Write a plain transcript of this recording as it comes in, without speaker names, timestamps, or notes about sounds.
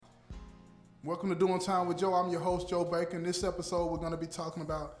Welcome to Doing Time with Joe. I'm your host, Joe Baker. In this episode, we're going to be talking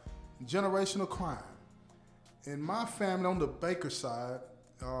about generational crime. In my family, on the Baker side,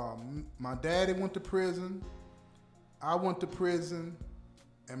 my daddy went to prison, I went to prison,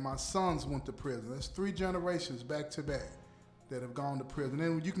 and my sons went to prison. That's 3 generations back to back that have gone to prison.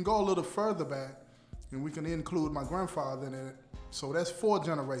 And you can go a little further back, and we can include my grandfather in it. So that's 4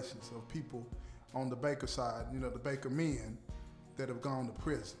 generations of people on the Baker side, the Baker men that have gone to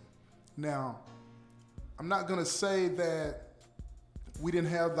prison. Now, I'm not going to say that we didn't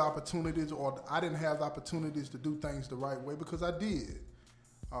have the opportunities or I didn't have the opportunities to do things the right way, because I did.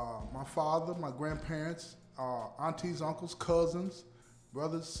 My father, my grandparents, aunties, uncles, cousins,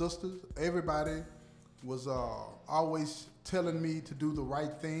 brothers, sisters, everybody was always telling me to do the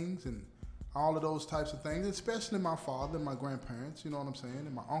right things and all of those types of things, especially my father and my grandparents, you know what I'm saying,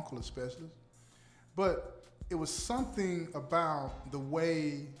 and my uncle especially. But it was something about the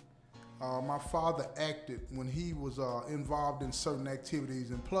way my father acted when he was involved in certain activities,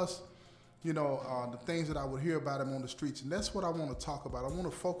 and plus, the things that I would hear about him on the streets. And that's what I want to talk about. I want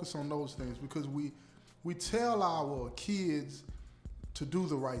to focus on those things because we tell our kids to do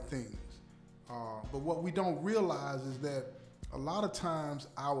the right things. But what we don't realize is that a lot of times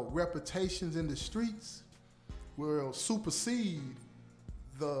our reputations in the streets will supersede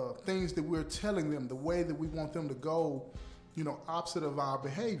the things that we're telling them, the way that we want them to go, opposite of our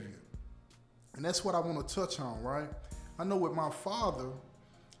behavior. And that's what I want to touch on, right? I know with my father,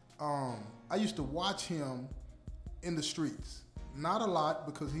 I used to watch him in the streets. Not a lot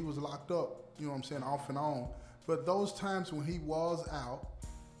because he was locked up, off and on. But those times when he was out,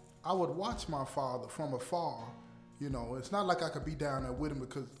 I would watch my father from afar. It's not like I could be down there with him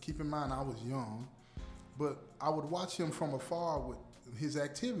because keep in mind I was young. But I would watch him from afar with his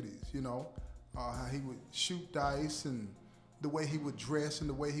activities, how he would shoot dice and the way he would dress and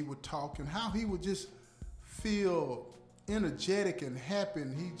the way he would talk and how he would just feel energetic and happy.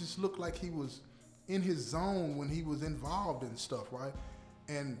 And he just looked like he was in his zone when he was involved in stuff, right?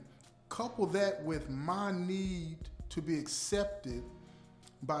 And couple that with my need to be accepted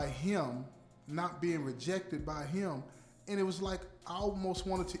by him, not being rejected by him. And it was like I almost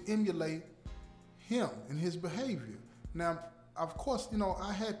wanted to emulate him and his behavior. Now, of course,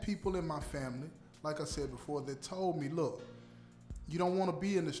 I had people in my family, like I said before, that told me, look, you don't want to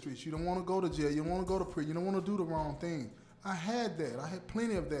be in the streets. You don't want to go to jail. You don't want to go to prison. You don't want to do the wrong thing. I had that. I had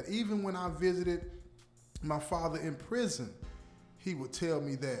plenty of that. Even when I visited my father in prison, he would tell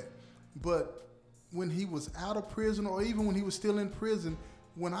me that. But when he was out of prison, or even when he was still in prison,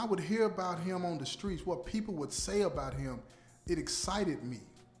 when I would hear about him on the streets, what people would say about him, it excited me.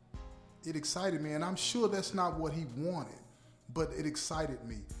 It excited me. And I'm sure that's not what he wanted, but it excited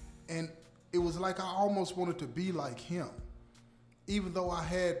me. And it was like I almost wanted to be like him. Even though I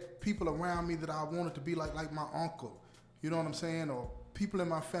had people around me that I wanted to be like my uncle, you know what I'm saying? Or people in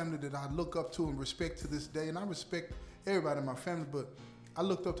my family that I look up to and respect to this day. And I respect everybody in my family, but I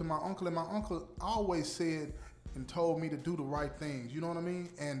looked up to my uncle, and my uncle always said and told me to do the right things, you know what I mean?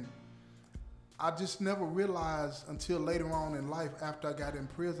 And I just never realized until later on in life, after I got in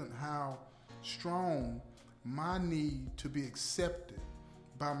prison, how strong my need to be accepted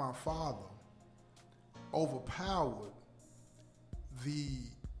by my father overpowered the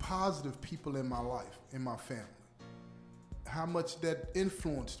positive people in my life, in my family. How much that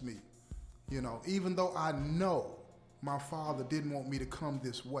influenced me, even though I know my father didn't want me to come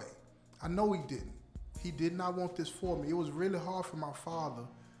this way. I know he didn't. He did not want this for me. It was really hard for my father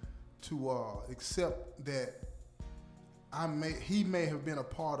to accept that he may have been a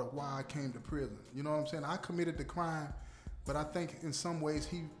part of why I came to prison. You know what I'm saying? I committed the crime, but I think in some ways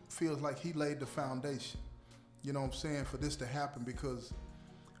he feels like he laid the foundation, you know what I'm saying, for this to happen, because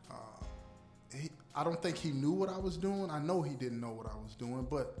I don't think he knew what I was doing. I know he didn't know what I was doing,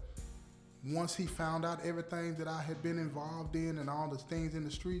 but once he found out everything that I had been involved in and all the things in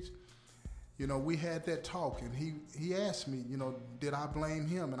the streets, we had that talk, and he asked me, did I blame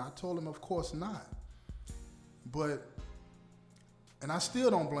him? And I told him, of course not. And I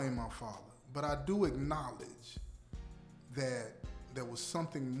still don't blame my father, but I do acknowledge that there was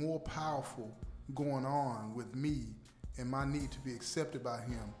something more powerful going on with me and my need to be accepted by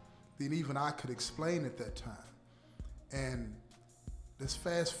him than even I could explain at that time. And let's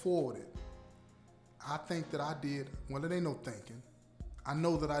fast forward it. I think that I did, well, it ain't no thinking. I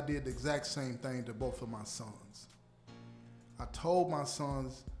know that I did the exact same thing to both of my sons. I told my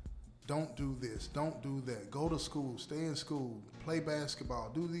sons, don't do this, don't do that, go to school, stay in school, play basketball,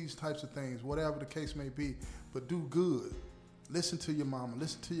 do these types of things, whatever the case may be, but do good. Listen to your mama,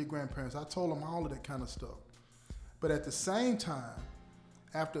 listen to your grandparents. I told them all of that kind of stuff. But at the same time,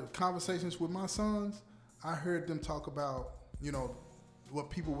 after conversations with my sons, I heard them talk about, what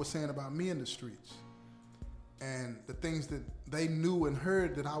people were saying about me in the streets and the things that they knew and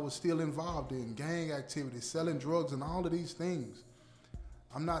heard that I was still involved in, gang activities, selling drugs, and all of these things.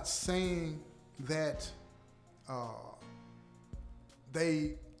 I'm not saying that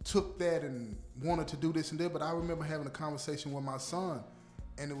they took that and wanted to do this and that, but I remember having a conversation with my son,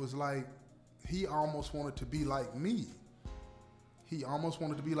 and it was like he almost wanted to be like me. He almost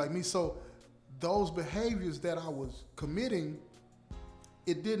wanted to be like me. So those behaviors that I was committing,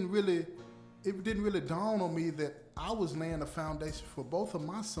 it didn't really dawn on me that I was laying a foundation for both of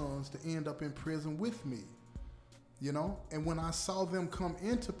my sons to end up in prison with me, And when I saw them come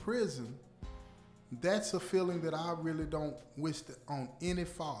into prison, that's a feeling that I really don't wish on any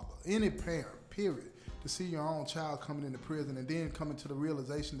father, any parent, period, to see your own child coming into prison and then coming to the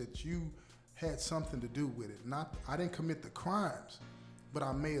realization that you had something to do with it. I didn't commit the crimes, but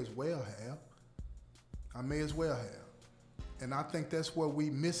I may as well have. And I think that's where we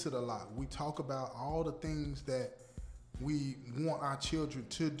miss it a lot. We talk about all the things that we want our children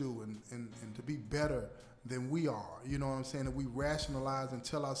to do and to be better than we are. You know what I'm saying? And we rationalize and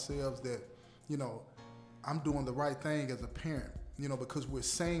tell ourselves that, I'm doing the right thing as a parent, because we're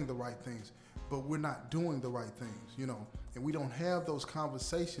saying the right things, but we're not doing the right things, And we don't have those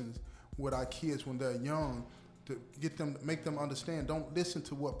conversations with our kids when they're young to make them understand. Don't listen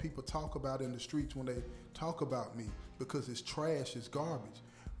to what people talk about in the streets when they talk about me, because it's trash, it's garbage.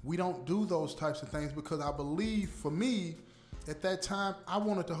 We don't do those types of things because I believe, for me, at that time, I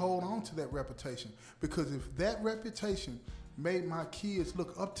wanted to hold on to that reputation, because if that reputation made my kids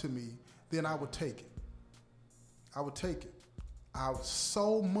look up to me, then I would take it. I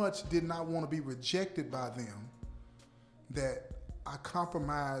so much did not want to be rejected by them that I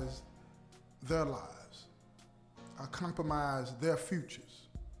compromised their lives. I compromised their futures,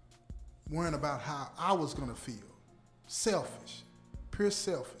 worrying about how I was going to feel. Selfish, pure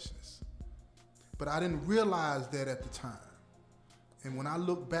selfishness. But I didn't realize that at the time. And when I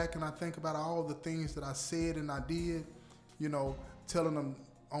look back and I think about all the things that I said and I did, telling them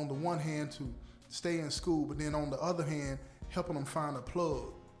on the one hand to stay in school, but then on the other hand, helping them find a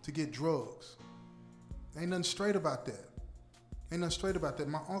plug to get drugs. Ain't nothing straight about that.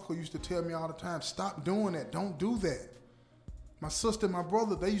 My uncle used to tell me all the time, stop doing that. Don't do that. My sister and my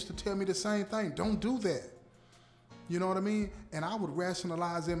brother, they used to tell me the same thing. Don't do that. You know what I mean? And I would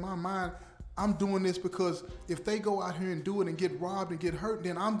rationalize in my mind, I'm doing this because if they go out here and do it and get robbed and get hurt,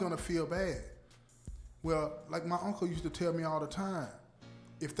 then I'm going to feel bad. Well, like my uncle used to tell me all the time,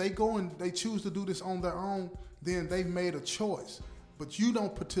 if they go and they choose to do this on their own, then they've made a choice. But you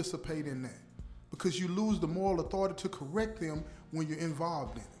don't participate in that because you lose the moral authority to correct them when you're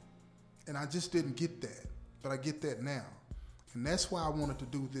involved in it. And I just didn't get that, but I get that now. And that's why I wanted to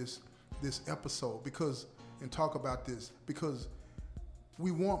do this episode and talk about this, because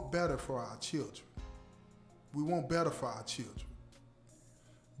we want better for our children.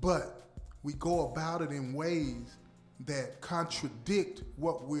 But we go about it in ways that contradict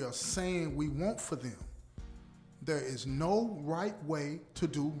what we are saying we want for them. There is no right way to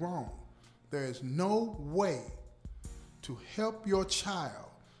do wrong. There is no way to help your child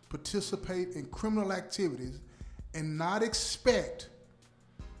participate in criminal activities and not expect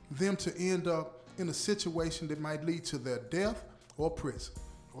them to end up in a situation that might lead to their death or prison,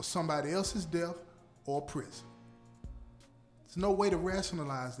 or somebody else's death or prison. There's no way to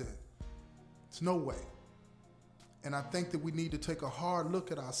rationalize that. There's no way. And I think that we need to take a hard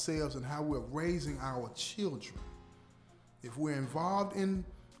look at ourselves and how we're raising our children. If we're involved in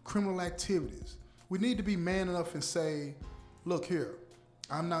criminal activities, we need to be man enough and say, look here,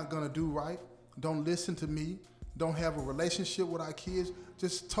 I'm not going to do right. Don't listen to me. Don't have a relationship with our kids.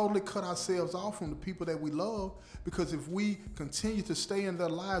 Just totally cut ourselves off from the people that we love, because if we continue to stay in their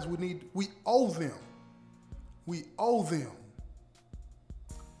lives, we owe them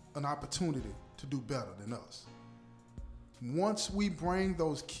an opportunity to do better than us. Once we bring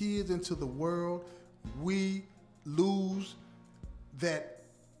those kids into the world, we lose that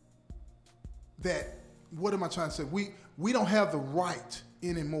what am I trying to say? We don't have the right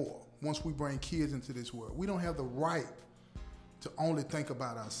anymore once we bring kids into this world. We don't have the right to only think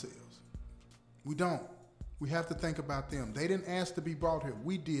about ourselves. We don't. We have to think about them. They didn't ask to be brought here.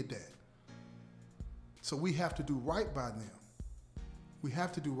 We did that. So we have to do right by them. We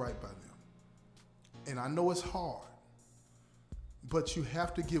have to do right by them. And I know it's hard, but you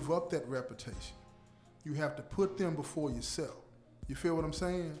have to give up that reputation. You have to put them before yourself. You feel what I'm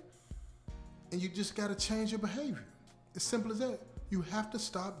saying? And you just got to change your behavior. As simple as that. You have to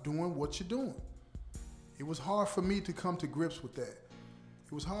stop doing what you're doing. It was hard for me to come to grips with that.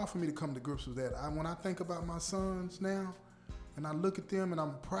 It was hard for me to come to grips with that. When I think about my sons now, and I look at them and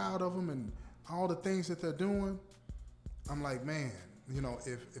I'm proud of them and all the things that they're doing, I'm like, man,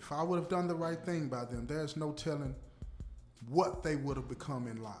 if I would have done the right thing by them, there's no telling what they would have become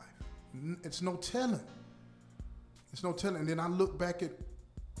in life. It's no telling. It's no telling. And then I look back at,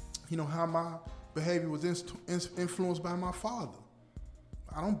 how my behavior was influenced by my father.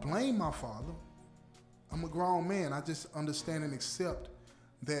 I don't blame my father. I'm a grown man. I just understand and accept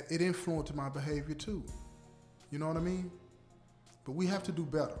that it influenced my behavior too. You know what I mean? But we have to do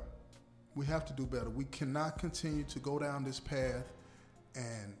better. We have to do better. We cannot continue to go down this path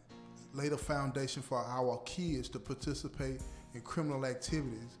and lay the foundation for our kids to participate in criminal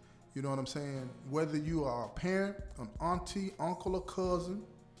activities. You know what I'm saying? Whether you are a parent, an auntie, uncle, or cousin,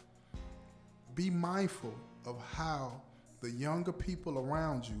 be mindful of how the younger people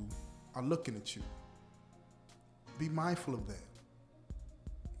around you are looking at you. Be mindful of that.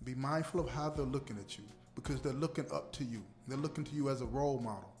 Be mindful of how they're looking at you, because they're looking up to you. They're looking to you as a role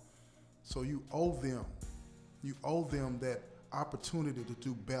model. So you owe them that opportunity to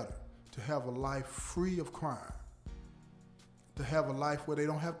do better, to have a life free of crime, to have a life where they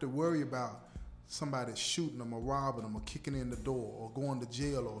don't have to worry about somebody shooting them or robbing them or kicking in the door or going to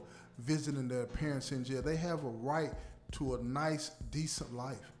jail or visiting their parents in jail. They have a right to a nice, decent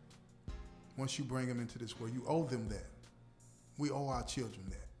life once you bring them into this world. You owe them that. We owe our children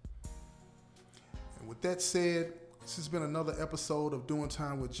that. And with that said, this has been another episode of Doing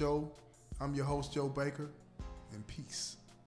Time with Joe. I'm your host, Joe Baker, and peace.